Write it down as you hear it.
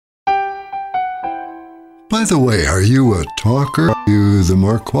By the way, are you a talker or are you the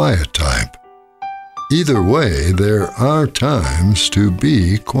more quiet type? Either way, there are times to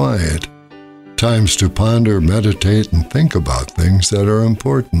be quiet. Times to ponder, meditate, and think about things that are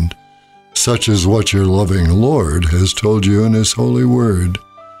important, such as what your loving Lord has told you in His holy word.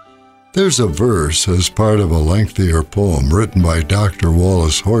 There's a verse as part of a lengthier poem written by Dr.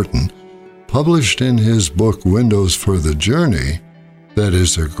 Wallace Horton, published in his book Windows for the Journey, that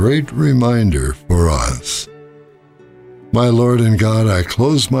is a great reminder for us. My Lord and God, I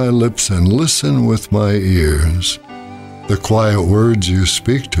close my lips and listen with my ears. The quiet words you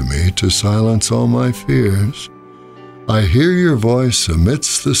speak to me to silence all my fears. I hear your voice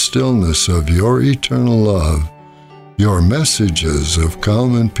amidst the stillness of your eternal love. Your messages of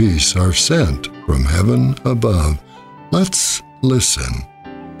calm and peace are sent from heaven above. Let's listen.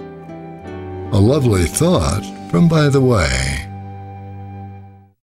 A lovely thought from By the Way.